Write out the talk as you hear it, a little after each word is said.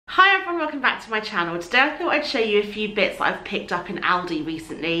everyone, welcome back to my channel. Today I thought I'd show you a few bits that I've picked up in Aldi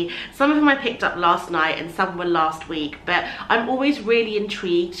recently. Some of them I picked up last night and some were last week, but I'm always really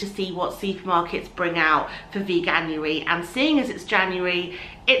intrigued to see what supermarkets bring out for Veganuary, and seeing as it's January,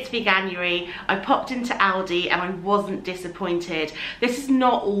 it's Veganuary, I popped into Aldi and I wasn't disappointed. This is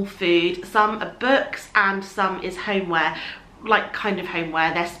not all food, some are books and some is homeware. Like kind of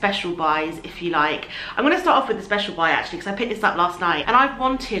homeware, they're special buys if you like. I'm going to start off with the special buy actually because I picked this up last night and I've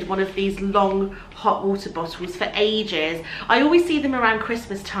wanted one of these long hot water bottles for ages. I always see them around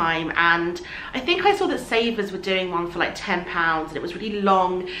Christmas time, and I think I saw that Savers were doing one for like £10 and it was really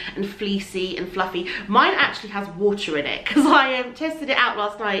long and fleecy and fluffy. Mine actually has water in it because I tested it out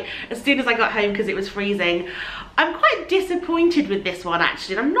last night as soon as I got home because it was freezing. I'm quite disappointed with this one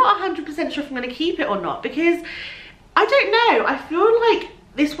actually, and I'm not 100% sure if I'm going to keep it or not because I don't know, I feel like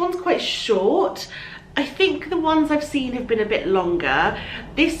this one's quite short. I think the ones I've seen have been a bit longer.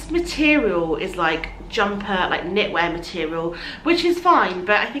 This material is like jumper, like knitwear material, which is fine,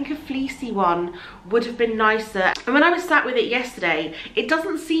 but I think a fleecy one would have been nicer. And when I was sat with it yesterday, it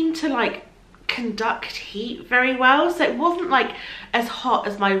doesn't seem to like conduct heat very well, so it wasn't like as hot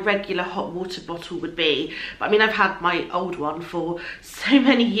as my regular hot water bottle would be. But I mean, I've had my old one for so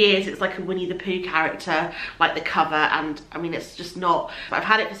many years, it's like a Winnie the Pooh character, like the cover, and I mean it's just not, but I've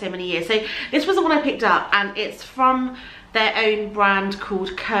had it for so many years. So this was the one I picked up and it's from their own brand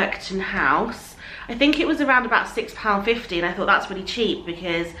called Kirkton House. I think it was around about £6.50 and I thought that's really cheap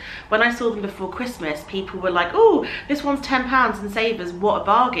because when I saw them before Christmas, people were like, oh, this one's £10 in Savers, what a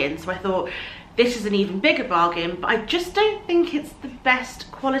bargain. So I thought, this is an even bigger bargain, but I just don't think it's the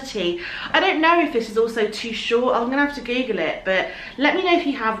best quality. I don't know if this is also too short. I'm gonna have to Google it, but let me know if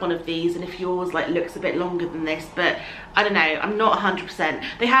you have one of these and if yours like looks a bit longer than this, but I don't know, I'm not 100%.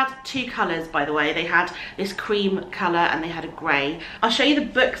 They had two colours, by the way. They had this cream colour and they had a grey. I'll show you the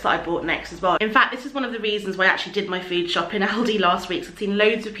books that I bought next as well. In fact, this is one of the reasons why I actually did my food shop in Aldi last week. So I've seen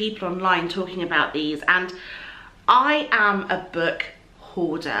loads of people online talking about these, and I am a book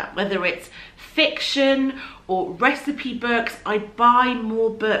hoarder, whether it's fiction or recipe books. I buy more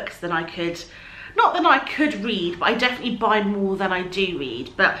books than I could, not that I could read, but I definitely buy more than I do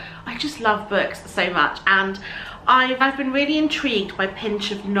read. But I just love books so much, and I've been really intrigued by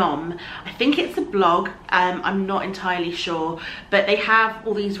Pinch of Nom. I think it's a blog, I'm not entirely sure, but they have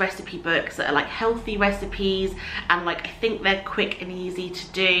all these recipe books that are like healthy recipes, and like I think they're quick and easy to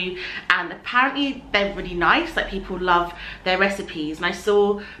do, and apparently they're really nice, like people love their recipes. And I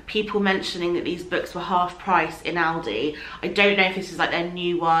saw people mentioning that these books were half price in Aldi. I don't know if this is like their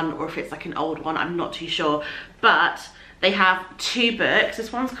new one or if it's like an old one, I'm not too sure, but they have two books.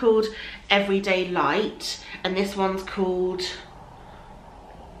 This one's called Everyday Light and this one's called,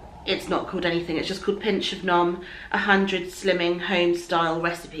 it's not called anything, it's just called Pinch of Nom, 100 Slimming Home Style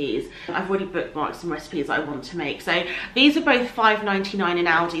Recipes. I've already bookmarked some recipes that I want to make. So these are both £5.99 in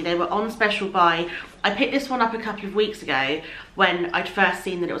Aldi. They were on special buy. I picked this one up a couple of weeks ago when I'd first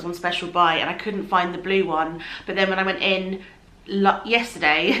seen that it was on special buy and I couldn't find the blue one. But then when I went in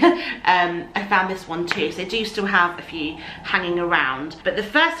yesterday, I found this one too. So they do still have a few hanging around. But the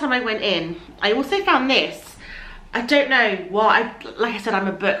first time I went in, I also found this. I don't know why, like I said, I'm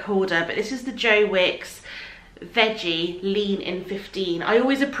a book hoarder, but this is the Joe Wicks Veggie Lean in 15. I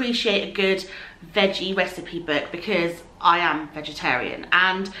always appreciate a good veggie recipe book because I am vegetarian,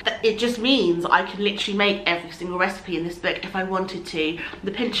 and it just means I can literally make every single recipe in this book if I wanted to. The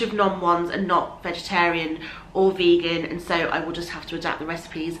Pinch of Nom ones are not vegetarian or vegan, and so I will just have to adapt the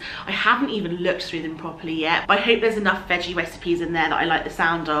recipes. I haven't even looked through them properly yet, but I hope there's enough veggie recipes in there that I like the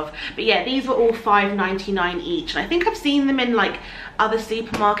sound of. But yeah, these were all £5.99 each, and I think I've seen them in like other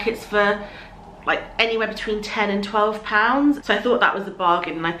supermarkets for like anywhere between £10 and £12. So I thought that was a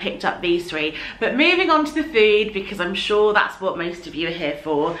bargain and I picked up these three. But moving on to the food, because I'm sure that's what most of you are here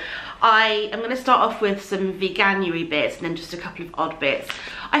for, I am going to start off with some Veganuary bits and then just a couple of odd bits.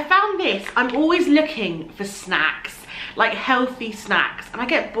 I found this. I'm always looking for snacks, like healthy snacks, and I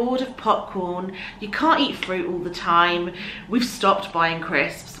get bored of popcorn. You can't eat fruit all the time. We've stopped buying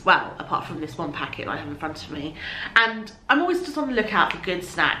crisps, well, apart from this one packet I have in front of me, and I'm always just on the lookout for good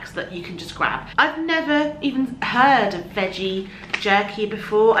snacks that you can just grab. I've never even heard of veggie jerky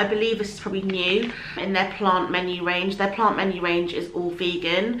before. I believe this is probably new in their plant menu range. Their plant menu range is all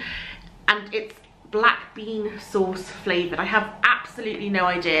vegan and it's black bean sauce flavoured. I have absolutely no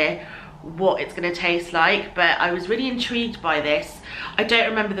idea what it's going to taste like, but I was really intrigued by this. I don't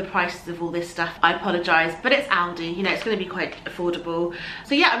remember the prices of all this stuff, I apologise, but it's Aldi, you know, it's going to be quite affordable.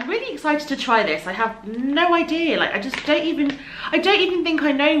 So yeah, I'm really excited to try this. I have no idea, like I don't even think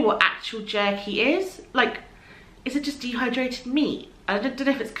I know what actual jerky is. Like, is it just dehydrated meat? I don't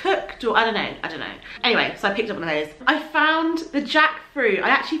know if it's cooked or I don't know. Anyway, so I picked up one of those. I found the jackfruit. I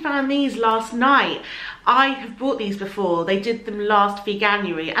actually found these last night. I have bought these before. They did them last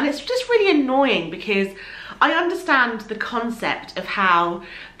Veganuary, and it's just really annoying because I understand the concept of how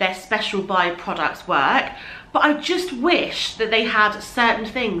their special buy products work, but I just wish that they had certain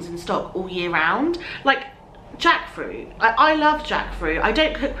things in stock all year round. Like jackfruit. I love jackfruit. I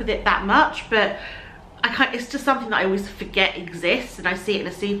don't cook with it that much, but it's just something that I always forget exists, and I see it in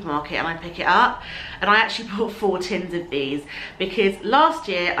a supermarket and I pick it up. And I actually bought 4 tins of these because last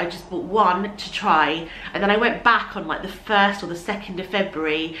year I just bought one to try, and then I went back on like the 1st or the 2nd of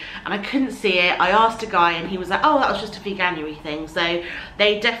February and I couldn't see it. I asked a guy and he was like, oh, that was just a Veganuary thing. So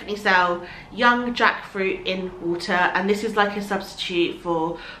they definitely sell young jackfruit in water, and this is like a substitute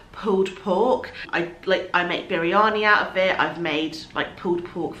for pulled pork. I make biryani out of it. I've made like pulled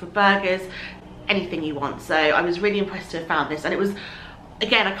pork for burgers, anything you want. So I was really impressed to have found this, and it was,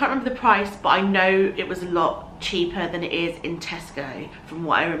 again, I can't remember the price, but I know it was a lot cheaper than it is in Tesco from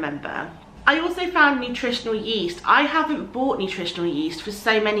what I remember. I also found nutritional yeast. I haven't bought nutritional yeast for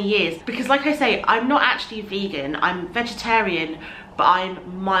so many years because, like I say, I'm not actually vegan. I'm vegetarian, but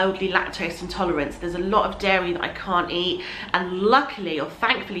I'm mildly lactose intolerant. So there's a lot of dairy that I can't eat, and luckily or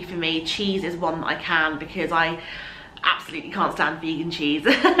thankfully for me, cheese is one that I can, because I absolutely can't stand vegan cheese.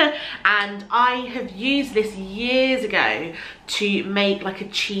 And I have used this years ago to make like a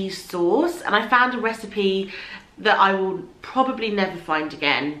cheese sauce, and I found a recipe that I will probably never find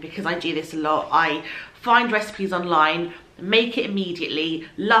again because I do this a lot. I find recipes online, make it immediately,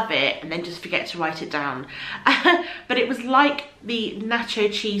 love it, and then just forget to write it down. But it was like the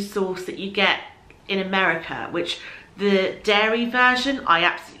nacho cheese sauce that you get in America, which the dairy version I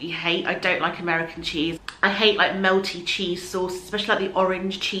absolutely hate. I don't like American cheese. I hate like melty cheese sauce, especially like the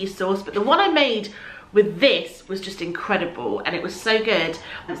orange cheese sauce. But the one I made with this was just incredible, and it was so good.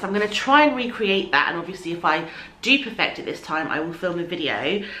 And so I'm going to try and recreate that, and obviously if I do perfect it this time, I will film a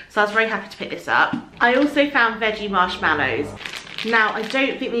video. So I was very happy to pick this up. I also found veggie marshmallows. Now, I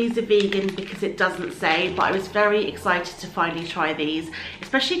don't think these are vegan because it doesn't say, but I was very excited to finally try these,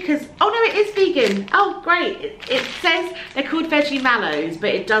 especially because, oh no, it is vegan. Oh, great. It says they're called veggie mallows,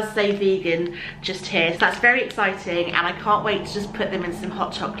 but it does say vegan just here. So that's very exciting, and I can't wait to just put them in some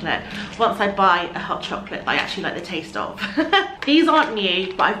hot chocolate once I buy a hot chocolate that I actually like the taste of. These aren't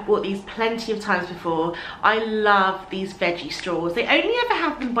new, but I've bought these plenty of times before. I love these veggie straws. They only ever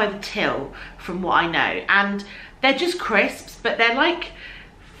have them by the till, from what I know, and they're just crisps, but they're like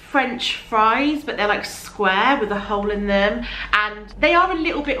French fries, but they're like square with a hole in them, and they are a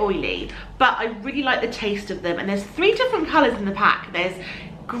little bit oily, but I really like the taste of them. And there's 3 different colours in the pack. There's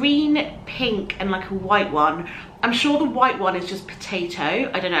green, pink, and like a white one. I'm sure the white one is just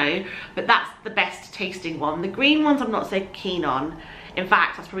potato, I don't know, but that's the best tasting one. The green ones I'm not so keen on. In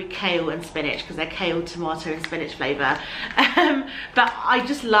fact, that's probably kale and spinach, because they're kale, tomato, and spinach flavour. But I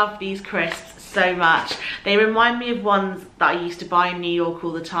just love these crisps so much. They remind me of ones that I used to buy in New York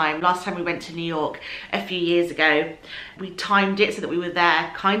all the time. Last time we went to New York a few years ago, we timed it so that we were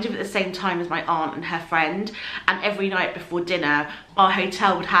there kind of at the same time as my aunt and her friend, and every night before dinner our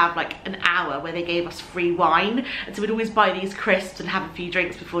hotel would have like an hour where they gave us free wine, and so we'd always buy these crisps and have a few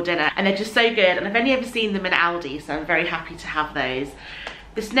drinks before dinner, and they're just so good. And I've only ever seen them in Aldi, so I'm very happy to have those.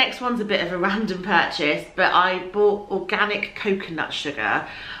 This next one's a bit of a random purchase, but I bought organic coconut sugar.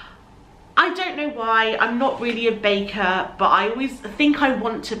 I don't know why. I'm not really a baker, but I always think I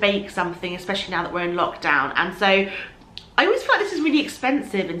want to bake something, especially now that we're in lockdown. And so I always feel like this is really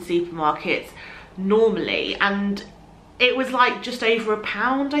expensive in supermarkets normally, and it was like just over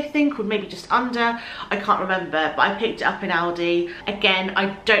 £1, I think, or maybe just under. I can't remember, but I picked it up in Aldi. Again,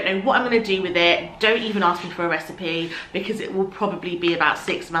 I don't know what I'm going to do with it. Don't even ask me for a recipe, because it will probably be about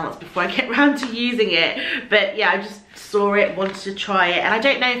 6 months before I get around to using it. But yeah, I just saw it, wanted to try it, and I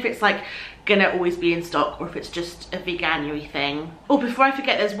don't know if it's like gonna always be in stock or if it's just a Veganuary thing. Oh, before I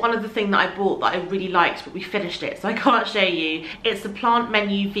forget, there's one other thing that I bought that I really liked, but we finished it, so I can't show you. It's the Plant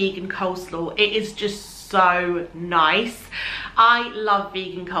Menu vegan coleslaw. It is just so nice. I love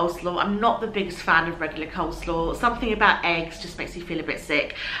vegan coleslaw. I'm not the biggest fan of regular coleslaw. Something about eggs just makes me feel a bit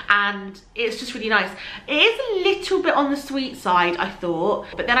sick, and it's just really nice. It is a little bit on the sweet side, I thought,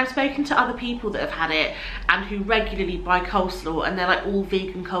 but then I've spoken to other people that have had it and who regularly buy coleslaw, and they're like, all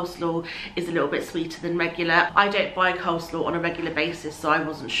vegan coleslaw is a little bit sweeter than regular. I don't buy coleslaw on a regular basis, so I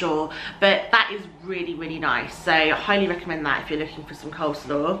wasn't sure, but that is really, really nice. So I highly recommend that if you're looking for some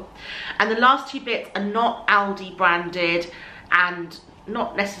coleslaw. And the last 2 bits are not Aldi branded and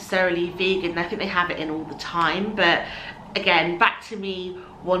not necessarily vegan. I think they have it in all the time, but again, back to me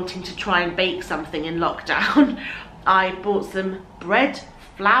wanting to try and bake something in lockdown. I bought some bread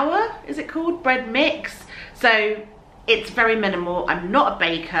flour, is it called? Bread mix. So it's very minimal. I'm not a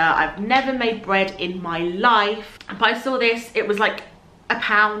baker. I've never made bread in my life. But I saw this, it was like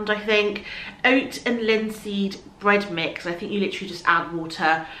 £1, I think. Oat and linseed bread mix. I think you literally just add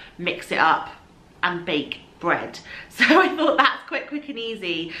water, mix it up and bake bread. So I thought that's quick and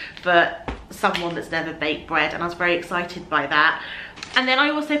easy for someone that's never baked bread, and I was very excited by that. And then I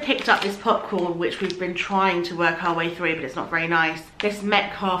also picked up this popcorn, which we've been trying to work our way through, but it's not very nice. This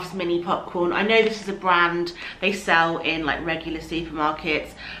Metcalfe's mini popcorn. I know this is a brand they sell in like regular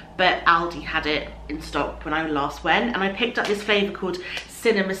supermarkets, but Aldi had it in stock when I last went, and I picked up this flavour called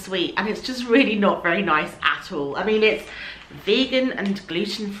Cinema Sweet, and it's just really not very nice at all. I mean, it's vegan and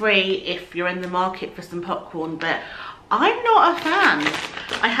gluten-free if you're in the market for some popcorn, but I'm not a fan,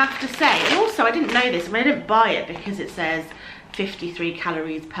 I have to say. And also, I didn't know this. I mean, I didn't buy it because it says 53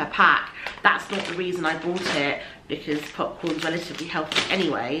 calories per pack. That's not the reason I bought it, because popcorn's relatively healthy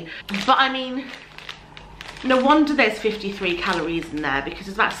anyway. But I mean, no wonder there's 53 calories in there, because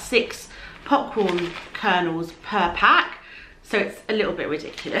there's about 6 popcorn kernels per pack. So it's a little bit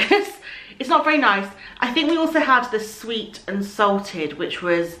ridiculous. It's not very nice. I think we also had the sweet and salted, which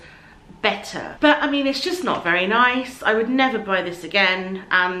was better. But I mean, it's just not very nice. I would never buy this again.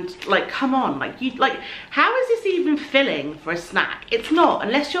 And like, come on, how is this even filling for a snack? It's not,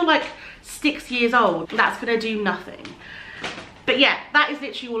 unless you're like 6 years old. That's gonna do nothing. But yeah, that is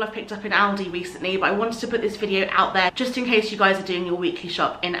literally all I've picked up in Aldi recently, but I wanted to put this video out there just in case you guys are doing your weekly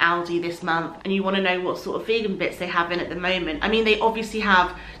shop in Aldi this month and you want to know what sort of vegan bits they have in at the moment. I mean, they obviously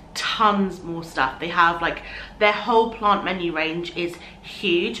have tons more stuff. They have like, their whole plant menu range is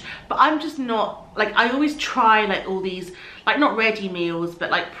huge, but I'm just not, like, I always try like all these, like not ready meals, but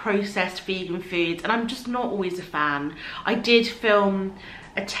like processed vegan foods, and I'm just not always a fan. I did film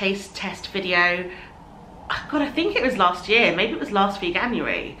a taste test video, God, I think it was last year, maybe it was last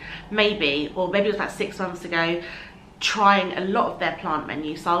Veganuary, maybe, or maybe it was about 6 months ago, trying a lot of their plant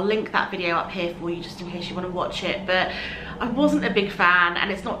menu. So I'll link that video up here for you just in case you want to watch it. But I wasn't a big fan, and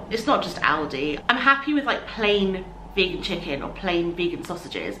it's not just Aldi. I'm happy with like plain vegan chicken or plain vegan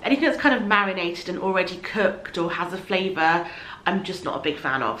sausages. Anything that's kind of marinated and already cooked or has a flavour, I'm just not a big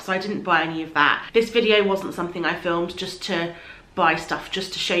fan of. So I didn't buy any of that. This video wasn't something I filmed just to buy stuff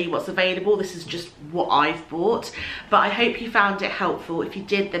just to show you what's available. This is just what I've bought. But I hope you found it helpful. If you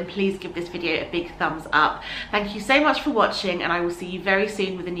did, then please give this video a big thumbs up. Thank you so much for watching, and I will see you very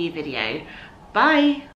soon with a new video. Bye.